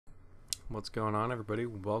What's going on, everybody?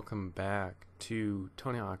 Welcome back to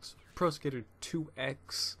Tony Hawk's Pro Skater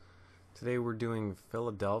 2X. Today we're doing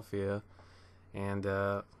Philadelphia, and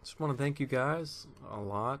just want to thank you guys a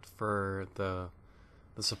lot for the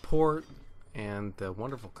support and the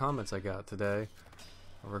wonderful comments I got today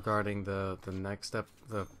regarding the next step,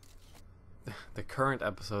 the current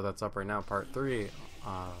episode that's up right now, part 3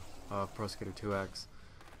 of Pro Skater 2X.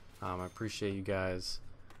 I appreciate you guys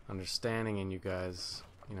understanding and you guys,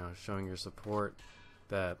 showing your support.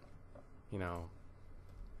 That, it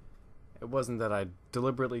wasn't that I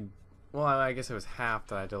deliberately, well, I guess it was half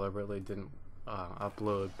that I deliberately didn't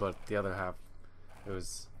upload, but the other half, it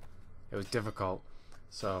was difficult.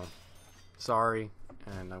 So, sorry,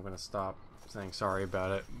 and I'm gonna stop saying sorry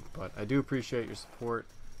about it. But I do appreciate your support.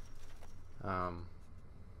 I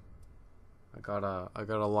got a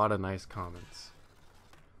lot of nice comments.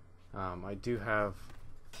 I do have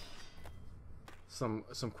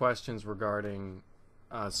some questions regarding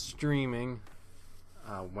streaming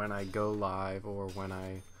when I go live, or when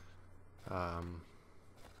I'm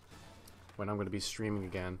going to be streaming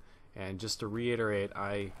again. And just to reiterate,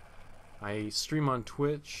 I stream on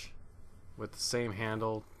Twitch with the same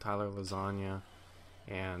handle, TylerLasagna,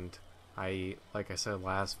 and like I said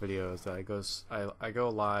last video, is that I go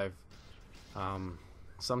live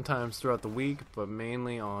sometimes throughout the week, but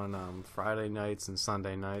mainly on Friday nights and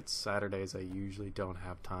Sunday nights. Saturdays I usually don't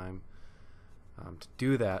have time to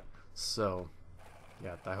do that. So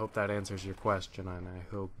yeah, I hope that answers your question, and I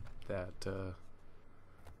hope that to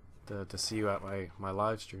see you at my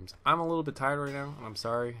live streams. I'm a little bit tired right now, and I'm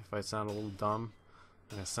sorry if I sound a little dumb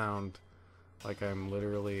and I sound like I'm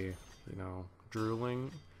literally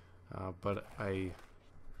drooling, but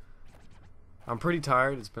I'm pretty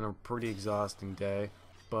tired. It's been a pretty exhausting day,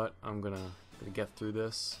 but I'm gonna get through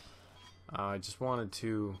this. I just wanted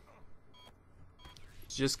to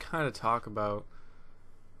just kind of talk about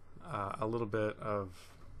a little bit of,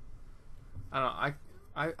 I don't know,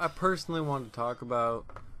 I personally wanted to talk about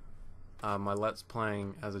my Let's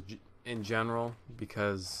Playing in general,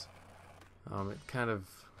 because it kind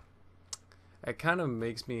of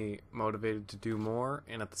makes me motivated to do more,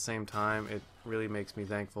 and at the same time it really makes me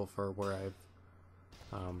thankful for where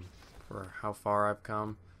for how far I've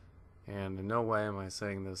come. And in no way am I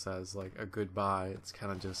saying this as like a goodbye. It's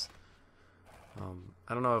kind of just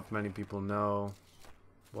I don't know if many people know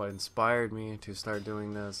what inspired me to start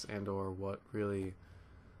doing this, and or what really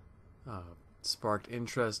sparked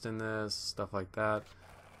interest in this, stuff like that.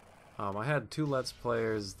 I had 2 Let's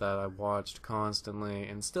Players that I watched constantly,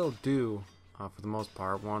 and still do for the most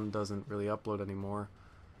part. One doesn't really upload anymore.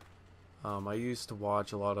 I used to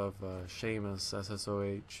watch a lot of Seamus,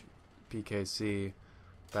 SSOH, PKC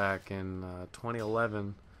back in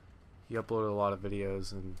 2011. He uploaded a lot of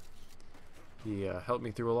videos, and he helped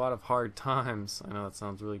me through a lot of hard times. I know that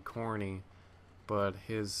sounds really corny, but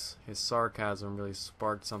his sarcasm really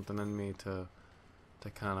sparked something in me to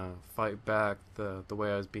kind of fight back the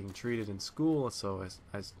way I was being treated in school. So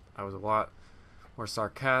I was a lot more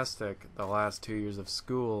sarcastic the last 2 years of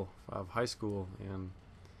high school, and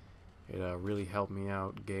it really helped me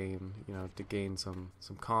out to gain some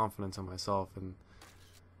confidence in myself. And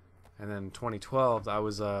then 2012, I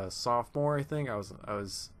was a sophomore, I think. I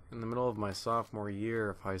was in the middle of my sophomore year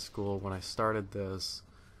of high school when I started this,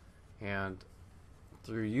 and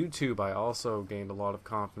through YouTube I also gained a lot of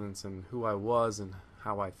confidence in who I was and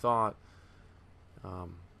how I thought.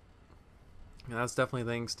 And that's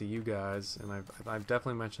definitely thanks to you guys, and I've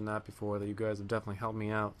definitely mentioned that before, that you guys have definitely helped me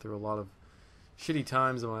out through a lot of shitty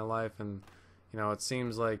times in my life. And it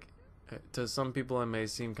seems like to some people it may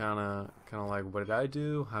seem kind of like, what did I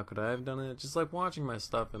do? How could I have done it? Just like watching my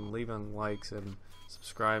stuff and leaving likes and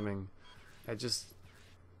subscribing, it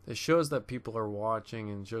shows that people are watching,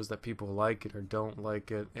 and shows that people like it or don't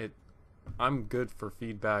like it. I'm good for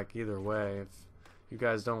feedback either way. If you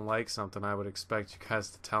guys don't like something, I would expect you guys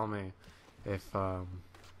to tell me. If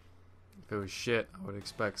it was shit, I would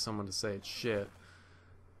expect someone to say it's shit,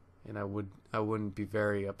 and I wouldn't be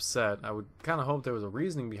very upset. I would kind of hope there was a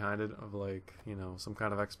reasoning behind it, of like, some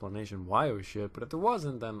kind of explanation why it was shit. But if there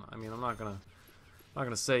wasn't, then I'm not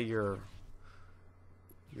gonna say your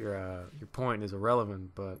point is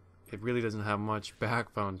irrelevant, but it really doesn't have much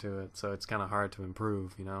backbone to it, so it's kind of hard to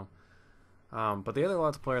improve, But the other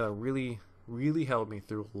Let's Player that really helped me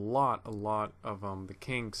through a lot of the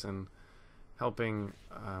kinks, and helping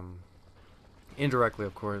indirectly,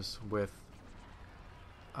 of course, with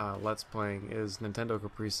Let's Playing, is Nintendo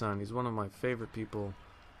Capri Sun. He's one of my favorite people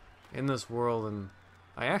in this world, and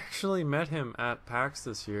I actually met him at PAX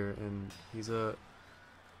this year, and he's a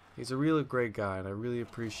really great guy, and I really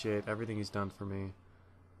appreciate everything he's done for me.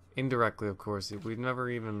 indirectly, of course. We've never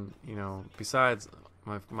even, you know, besides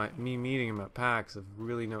me meeting him at PAX, of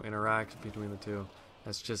really no interaction between the two.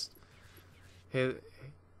 That's just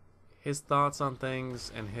his thoughts on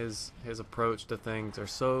things and his approach to things are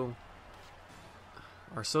so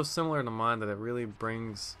similar to mine that it really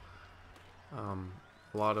brings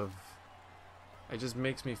a lot of, it just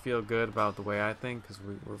makes me feel good about the way I think, because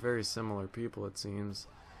we're very similar people, it seems.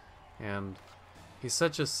 And he's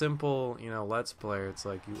such a simple, you know, Let's Player. It's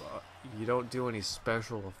like you don't do any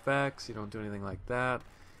special effects, you don't do anything like that.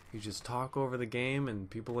 You just talk over the game and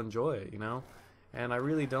people enjoy it, you know. And I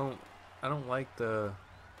really don't like the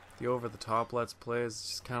over the top Let's Plays. It's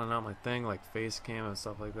just kind of not my thing, like face cam and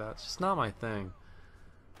stuff like that. It's just not my thing.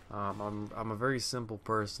 I'm a very simple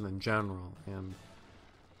person in general, and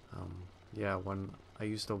yeah, when I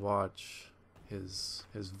used to watch his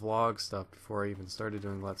vlog stuff before I even started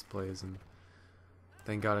doing Let's Plays, and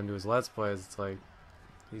then got into his Let's Plays, it's like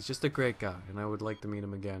he's just a great guy, and I would like to meet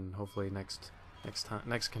him again. Hopefully next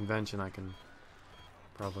convention I can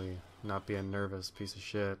probably not be a nervous piece of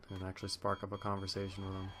shit and actually spark up a conversation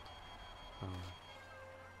with him.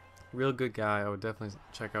 Real good guy. I would definitely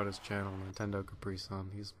check out his channel, Nintendo Capri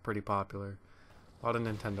Sun. He's pretty popular. A lot of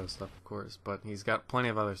Nintendo stuff, of course, but he's got plenty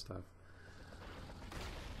of other stuff.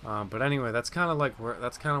 But anyway, that's kind of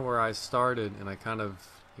where I started, and I kind of,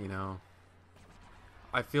 you know,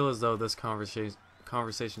 I feel as though this conversation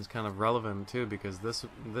is kind of relevant too, because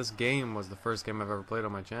this game was the first game I've ever played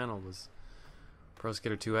on my channel, was Pro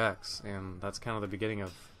Skater 2X, and that's kind of the beginning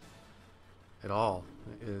of it all.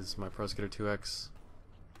 Is my Pro Skater 2X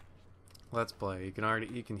Let's Play.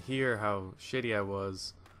 You can hear how shitty I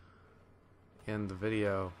was in the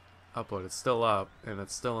video upload. It's still up and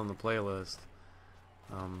it's still in the playlist.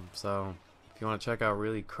 So if you want to check out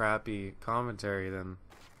really crappy commentary, then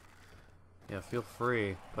yeah, feel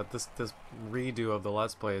free. But this redo of the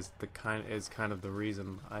Let's Play is kind of the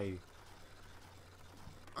reason I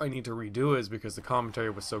need to redo it, is because the commentary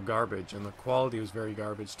was so garbage and the quality was very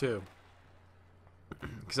garbage too.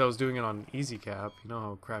 Because I was doing it on easy cap, you know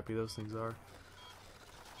how crappy those things are.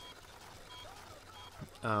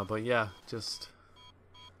 But yeah, just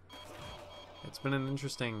it's been an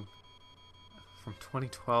interesting, from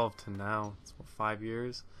 2012 to now, it's what, 5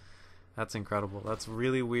 years. That's incredible. That's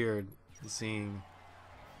really weird, seeing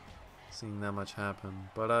that much happen.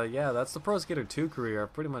 But yeah, that's the Pro Skater 2 career.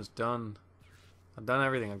 I've pretty much done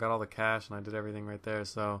everything. I got all the cash and I did everything right there.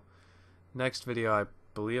 So next video, I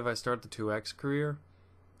believe I start the 2X career.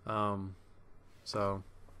 So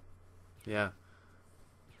yeah,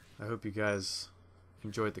 I hope you guys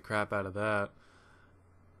enjoyed the crap out of that.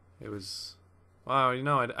 It was, wow, you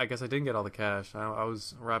know, I guess I didn't get all the cash. I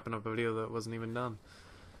was wrapping up a video that wasn't even done.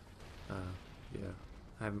 Yeah,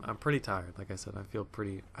 I'm pretty tired. Like I said, I feel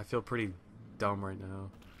pretty dumb right now,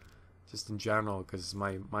 just in general, because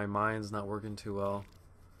my mind's not working too well.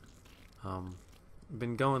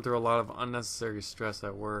 Been going through a lot of unnecessary stress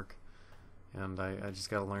at work, and I just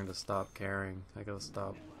gotta learn to stop caring. I gotta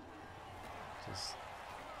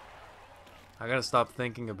stop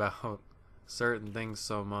thinking about certain things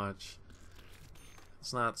so much.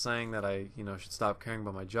 It's not saying that I, you know, should stop caring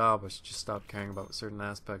about my job. I should just stop caring about certain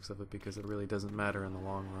aspects of it, because it really doesn't matter in the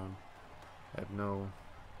long run. I have no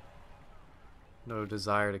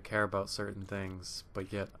desire to care about certain things,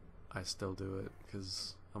 but yet I still do it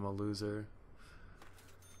because I'm a loser.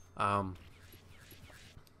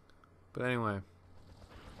 But anyway,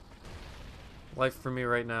 life for me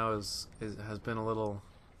right now has been a little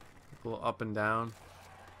up and down,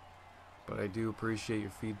 but I do appreciate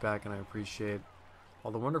your feedback, and I appreciate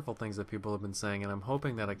all the wonderful things that people have been saying, and I'm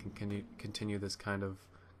hoping that I can continue this kind of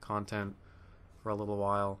content for a little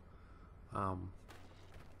while. I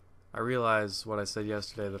realize what I said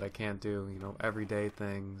yesterday, that I can't do, you know, everyday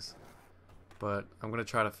things, but I'm gonna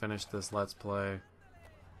try to finish this Let's Play.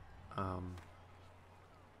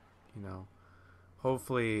 You know,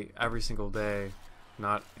 hopefully every single day,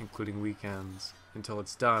 not including weekends, until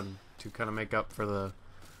it's done, to kind of make up for the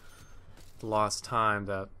lost time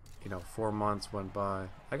that, you know, 4 months went by.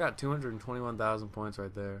 I got 221,000 points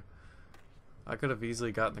right there. I could have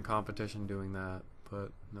easily gotten the competition doing that,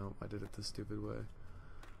 but no, I did it the stupid way.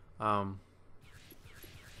 But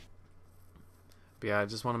yeah, I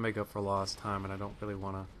just want to make up for lost time, and I don't really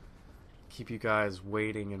want to keep you guys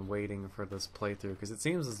waiting and waiting for this playthrough, because it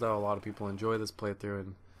seems as though a lot of people enjoy this playthrough,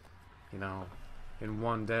 and, you know, in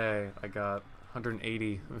one day I got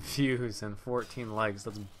 180 views and 14 likes.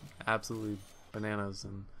 That's absolutely bananas,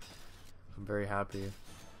 and I'm very happy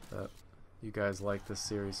that you guys like this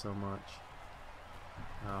series so much.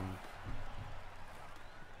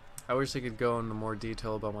 I wish I could go into more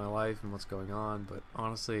detail about my life and what's going on, but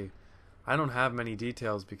honestly, I don't have many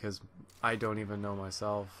details because I don't even know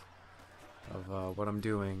myself of what I'm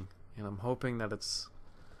doing, and I'm hoping that it'll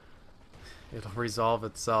resolve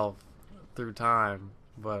itself through time,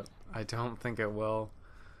 but I don't think it will.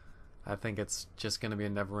 I think it's just gonna be a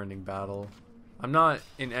never-ending battle. I'm not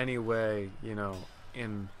in any way, you know,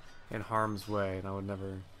 in harm's way, and I would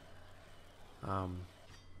never,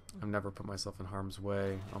 I've never put myself in harm's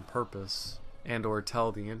way on purpose and or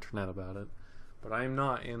tell the internet about it. But I am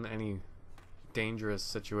not in any dangerous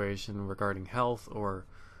situation regarding health or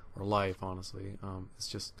life, honestly. It's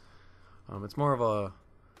just it's more of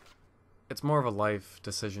a life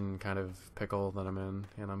decision kind of pickle that I'm in,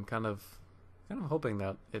 and I'm kind of hoping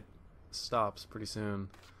that it stops pretty soon.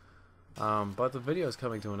 But the video is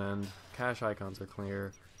coming to an end. Cache icons are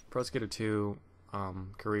clear. Pro Skater 2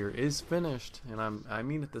 career is finished, and I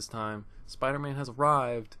mean it this time. Spider-Man has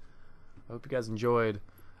arrived. I hope you guys enjoyed.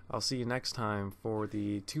 I'll see you next time for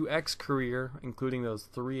the 2X career, including those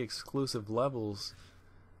 3 exclusive levels.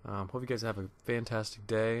 Hope you guys have a fantastic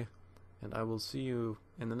day, and I will see you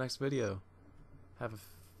in the next video. Have a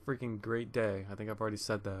freaking great day. I think I've already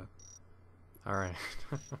said that. Alright.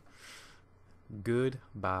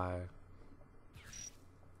 Goodbye.